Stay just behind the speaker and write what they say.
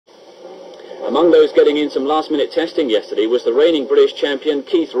Among those getting in some last-minute testing yesterday was the reigning British champion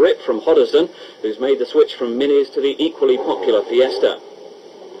Keith Ripp from Hoddesdon, who's made the switch from Minis to the equally popular Fiesta.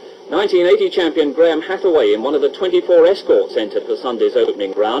 1980 champion Graham Hathaway in one of the 24 escorts entered for Sunday's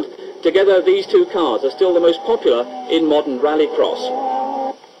opening round. Together, these two cars are still the most popular in modern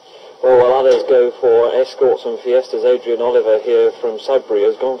rallycross. Well, while others go for escorts and Fiestas, Adrian Oliver here from Sudbury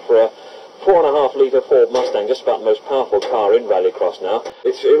has gone for a 4.5 litre Ford Mustang, just about the most powerful car in rallycross now.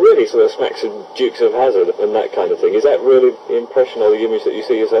 It really sort of smacks of Dukes of Hazzard and that kind of thing. Is that really the impression or the image that you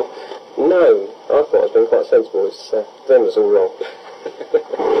see yourself? No, I thought it's been quite sensible. It's them that's all wrong.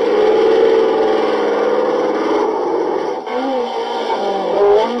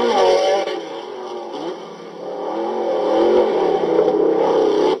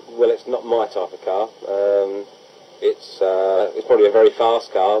 Well, it's not my type of car. It's probably a very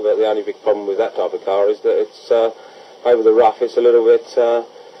fast car, but the only big problem with that type of car is that it's over the rough. It's a little bit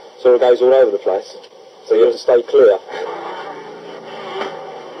sort of goes all over the place, so you have to stay clear.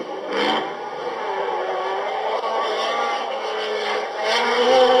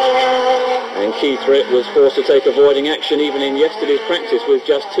 And Keith Ripp was forced to take avoiding action even in yesterday's practice with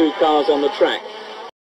just two cars on the track.